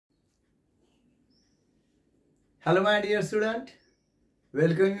Hello my dear student,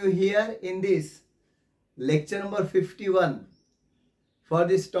 welcome you here in this lecture number 51 for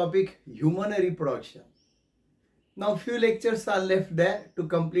this topic human reproduction. Now few lectures are left there to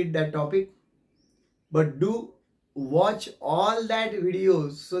complete that topic, but do watch all that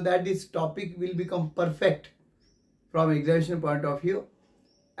videos so that this topic will become perfect from examination point of view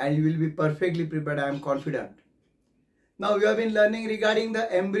and you will be perfectly prepared, I am confident. Now we have been learning regarding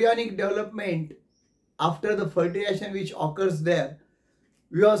the embryonic development after the fertilization which occurs there.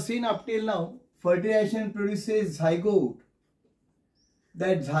 We have seen up till now fertilization produces zygote.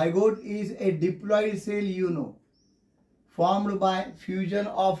 That zygote is a diploid cell formed by fusion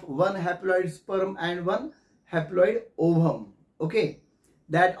of one haploid sperm and one haploid ovum. Okay,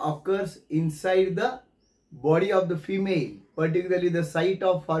 that occurs inside the body of the female. Particularly the site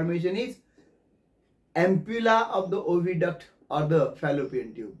of formation is ampulla of the oviduct or the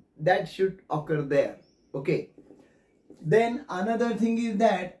fallopian tube. That should occur there. Okay. Then another thing is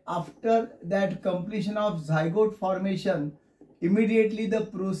that after that completion of zygote formation, immediately the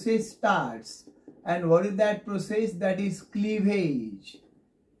process starts. And what is that process? That is cleavage.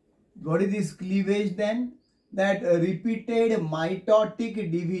 What is this cleavage then? That repeated mitotic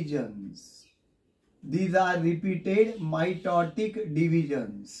divisions. These are repeated mitotic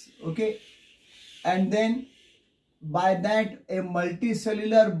divisions. Okay. And then by that a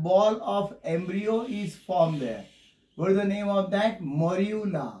multicellular ball of embryo is formed there. What is the name of that?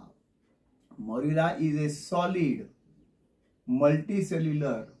 Morula. Morula is a solid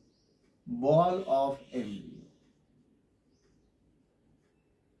multicellular ball of embryo.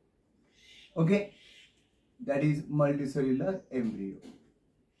 Okay, that is multicellular embryo.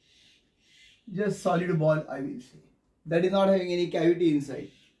 Just solid ball, I will say. That is not having any cavity inside.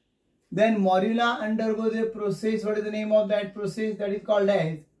 Then morula undergoes a process. What is the name of that process? That is called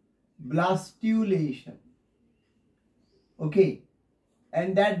as blastulation. Okay.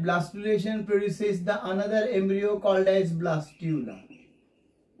 And that blastulation produces the another embryo called as blastula.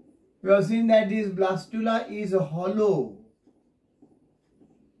 We have seen that this blastula is a hollow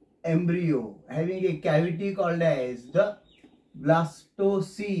embryo having a cavity called as the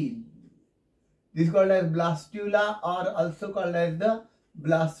blastocele. This is called as blastula or also called as the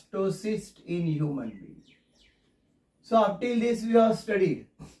blastocyst in human beings. So up till this we have studied.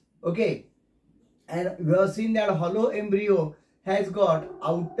 Okay. And we have seen that hollow embryo has got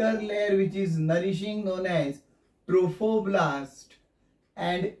outer layer which is nourishing known as trophoblast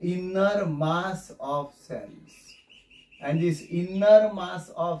and inner mass of cells. And this inner mass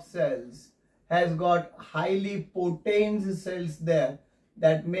of cells has got highly potent cells there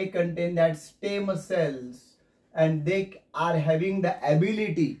that may contain that stem cells, and they are having the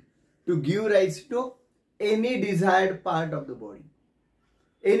ability to give rise to any desired part of the body.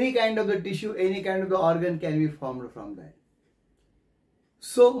 Any kind of the tissue, any kind of the organ can be formed from that.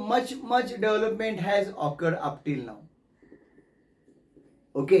 So much development has occurred up till now.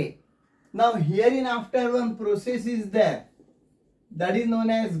 Okay. Now herein after one process is there that is known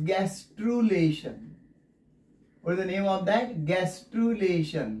as gastrulation. What is the name of that?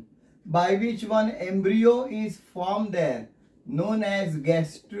 Gastrulation, by which one embryo is formed there known as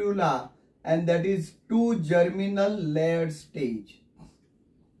gastrula, and that is two germinal layered stage.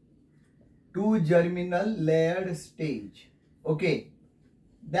 Two germinal layered stage. Okay.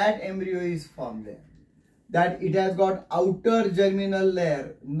 That embryo is formed there. That it has got outer germinal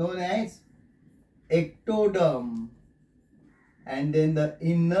layer known as ectoderm, and then the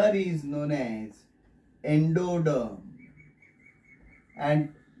inner is known as endoderm,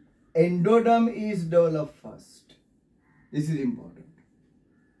 and endoderm is developed first. This is important.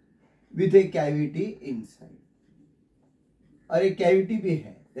 With a cavity inside. Or a cavity bhi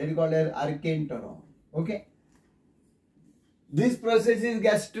hai. That is called as archenteron. Okay. This process is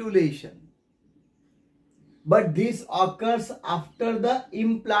gastrulation. But this occurs after the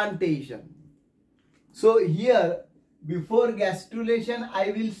implantation. So here, before gastrulation,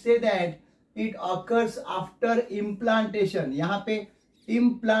 I will say that it occurs after implantation. यहाँ पे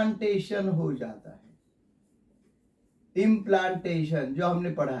implantation हो जाता है. Implantation जो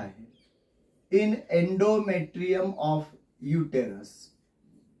हमने पढ़ा है. In endometrium of uterus.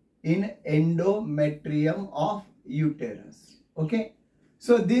 In endometrium of uterus. Okay.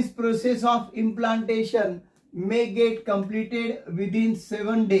 So this process of implantation may get completed within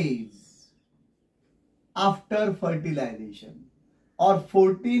 7 days after fertilization, or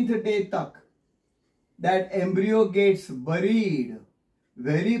 14th day tak that embryo gets buried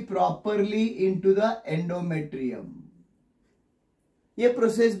very properly into the endometrium. ये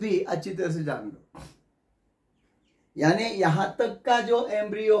process भी अच्छी तरह से जान लो. यानी यहां तक का जो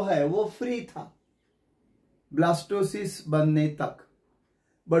एम्ब्रियो है वो फ्री था. ब्लास्टोसिस बनने तक.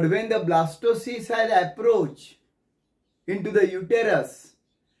 But when the blastocyst has approached into the uterus,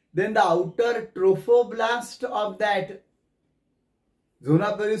 then the outer trophoblast of that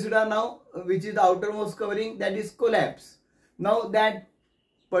zona pellucida now, which is the outermost covering, that is collapse. Now that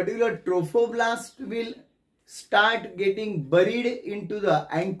particular trophoblast will start getting buried into the,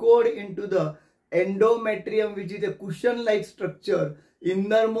 anchored into the endometrium, which is a cushion-like structure,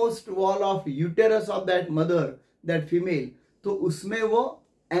 innermost wall of uterus of that mother, that female. तो उसमें वो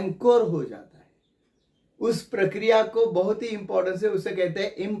anchor हो जाता है. उस प्रक्रिया को बहुत ही इंपॉर्टेंस है, उसे कहते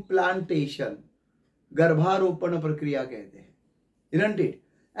हैं इम्प्लांटेशन, गर्भारोपण प्रक्रिया कहते हैं, isn't it?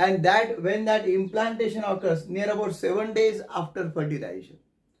 And that when that implantation occurs near about 7 days after fertilization,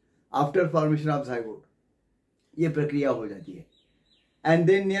 after formation of zygote, ये प्रक्रिया हो जाती है. And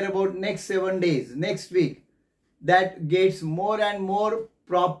then near about next 7 days, next week, that gets more and more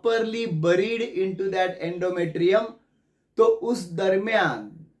properly buried into that endometrium. तो उस दरमियान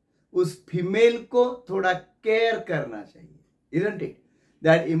उस female को थोड़ा केयर करना चाहिए, isn't it?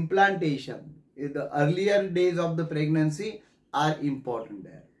 That implantation in the earlier days of the pregnancy are important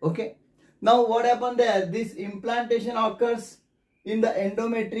there. Okay. Now what happened there? This implantation occurs in the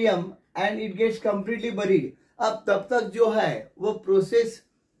endometrium and it gets completely buried. अब तब तक जो है वो process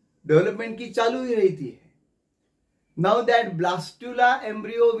development की चालू ही रहती है. Now that blastula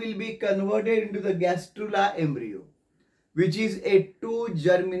embryo will be converted into the gastrula embryo, which is a 2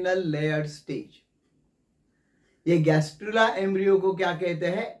 germinal layered stage. ये गैस्ट्रुला एम्ब्रियो को क्या कहते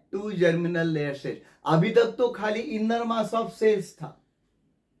हैं? 2 germinal layered stage. अभी तक तो खाली इनर मास ऑफ सेल्स था,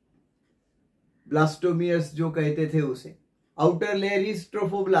 ब्लास्टोमियर्स जो कहते थे उसे. Outer layer is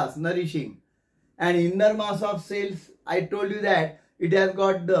trophoblast nourishing, and inner mass of cells, I told you that it has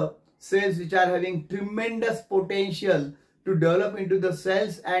got the cells which are having tremendous potential to develop into the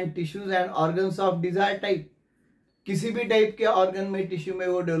cells and tissues and organs of desired type. किसी भी type के organ में, tissue में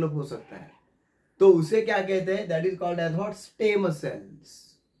वो develop हो सकता है. तो उसे क्या कहते हैं? That is called as what? Stem cells.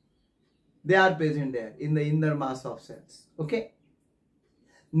 They are present there in the inner mass of sales. Okay.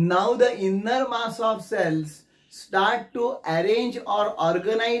 Now the inner mass of sales start to arrange or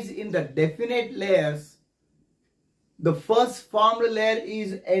organize in the definite layers. The first formed layer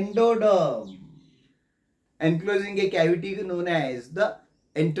is endoderm, enclosing a cavity known as the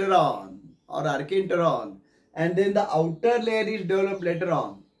enteron or archenteron, and then the outer layer is developed later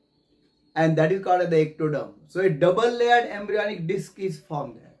on, and that is called the ectoderm. So a double layered embryonic disc is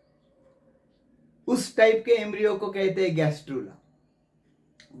formed there. उस type के embryo को कहते हैं gastrula.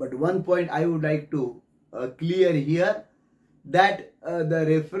 But one point I would like to clear here, that the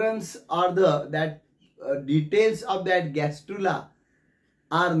reference or the details of that gastrula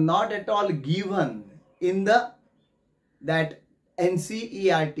are not at all given in the that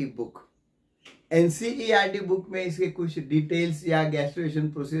NCERT book. NCERT book में इसके कुछ details या gastrulation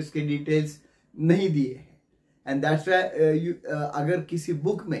process के details नहीं दिए हैं. And that's why अगर किसी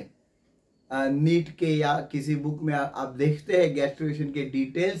बुक में नीट के या किसी बुक में आप देखते हैं गैस्ट्रुलेशन के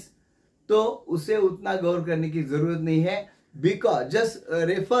डिटेल्स, तो उसे उतना गौर करने की जरूरत नहीं है, because just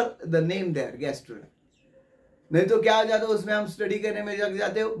refer the name there gastrula. नहीं तो क्या हो जाता है, उसमें हम स्टडी करने में लग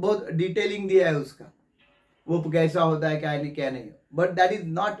जाते हैं, बहुत डिटेलिंग दिया है उसका, वो कैसा होता है क्या नहीं. But that is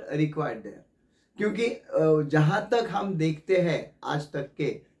not required there, क्योंकि जहां तक हम देखते हैं आज तक के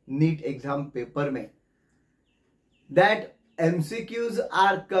नीट एग्जाम पेपर में, that MCQs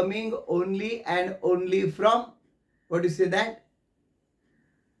are coming only and only from, what do you say,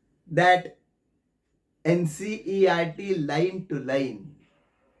 that NCERT line to line.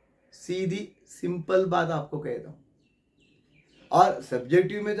 Sidhi simple बात आपको कहता हूं. और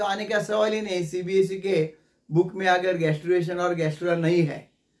सब्जेक्टिव में तो आने का सवाल ही नहीं. सीबीएसई के बुक में अगर गैस्ट्रुलेशन और गैस्ट्रुला नहीं है,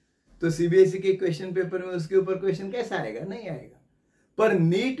 तो सीबीएसई के क्वेश्चन पेपर में उसके ऊपर क्वेश्चन कैसा आएगा? नहीं आएगा. पर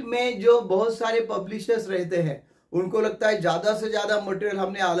नीट में जो बहुत सारे पब्लिशर्स रहते हैं, उनको लगता है ज्यादा से ज्यादा मटेरियल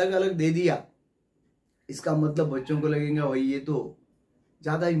हमने अलग अलग दे दिया, इसका मतलब बच्चों को लगेगा भाई ये तो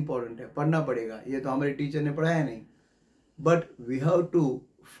ज्यादा इंपॉर्टेंट है, पढ़ना पड़ेगा, ये तो हमारे टीचर ने पढ़ाया नहीं. But we have to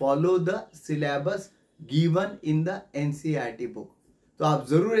follow the syllabus given in the NCERT book. तो आप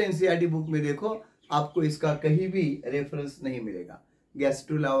जरूर एनसीईआरटी बुक में देखो, आपको इसका कहीं भी रेफरेंस नहीं मिलेगा,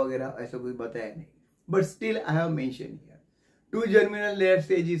 गैस्ट्रुला वगैरह ऐसा कुछ बताया नहीं. But still I have mention here 2 germinal layer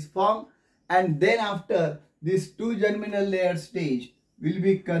stage is formed, and then after this 2 germinal layer stage will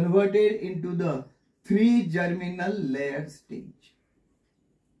be converted into the 3 germinal layer stage.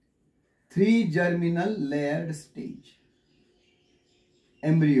 3 germinal layered stage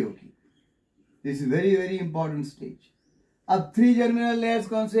embryo की. This is very very important stage. अब 3 germinal layers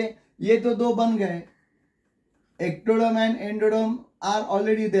कौन से? ये तो 2 बन गए. Ectoderm and endoderm are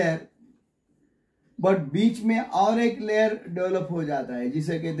already there. But बीच में और एक लेयर डेवलप हो जाता है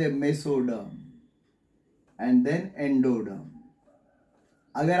जिसे कहते हैं मेसोडर्म एंड देन एंडोडर्म।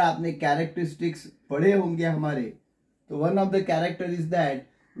 अगर आपने कैरेक्टरिस्टिक्स पढ़े होंगे हमारे, तो one of the character is that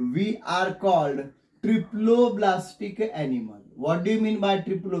we are called triploblastic animal. What do you mean by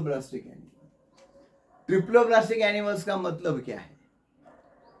triploblastic animal? Triploblastic animals का मतलब क्या है?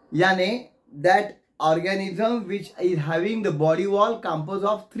 यानी that organism which is having the body wall composed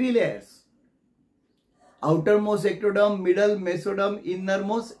of 3 layers: outermost ectoderm, middle mesoderm,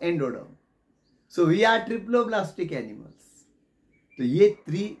 innermost endoderm. So we are triploblastic animals. तो ये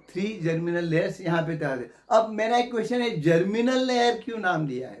three germinal layers यहाँ पे तैयार है। अब मेरा एक क्वेश्चन है, जर्मिनल लेयर क्यों नाम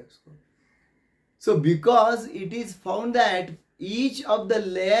दिया है उसको? So because it is found that each of the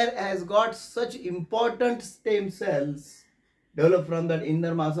layer has got such important stem cells developed from that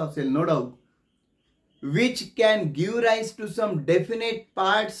inner mass of cell, no doubt, which can give rise to some definite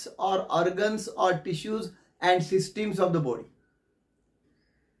parts or organs or tissues and systems of the body.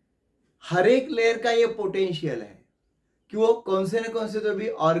 हर एक layer का ये potential है कि वो कौन से न कौन से तो भी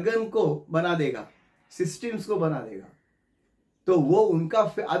ऑर्गन को बना देगा, सिस्टम्स को बना देगा। तो वो उनका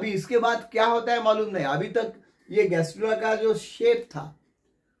अभी इसके बाद क्या होता है मालूम नहीं। अभी तक ये गैस्ट्रुला का जो शेप था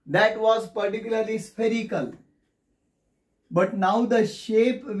that was particularly spherical, but now the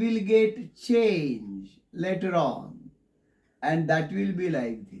shape will get changed later on and that will be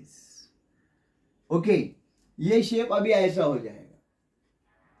like this. Okay, ये shape अभी ऐसा हो जाएगा।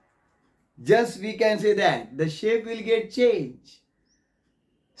 Just we can say that the shape will get changed.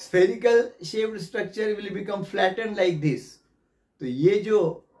 Spherical shaped structure will become flattened like this. तो ये जो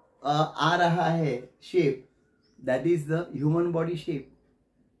आ रहा है shape, that is the human body shape.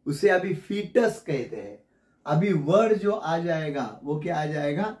 उसे अभी fetus कहते हैं। अभी वर्ड जो आ जाएगा वो क्या आ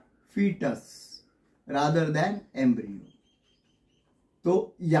जाएगा? Foetus rather than embryo.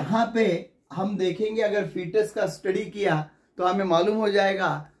 तो यहां पे हम देखेंगे, अगर फीटस का स्टडी किया तो हमें मालूम हो जाएगा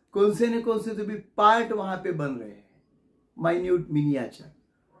कौन से न कौन से तो भी पार्ट वहां पे बन रहे हैं, minute miniature.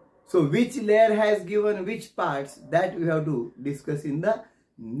 So which layer has given which parts, that we have to discuss in the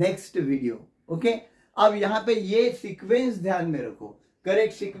next video. Okay, अब यहां पे ये सीक्वेंस ध्यान में रखो।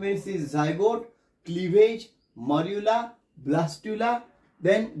 Correct sequence is zygote, cleavage, morula, blastula,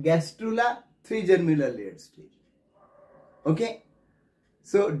 then gastrula, 3 germinal layered stage. Okay,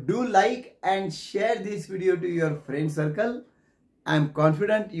 so do like and share this video to your friend circle. I am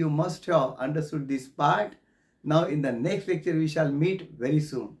confident you must have understood this part. Now in the next lecture we shall meet very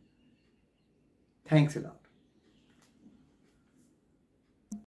soon. Thanks a lot.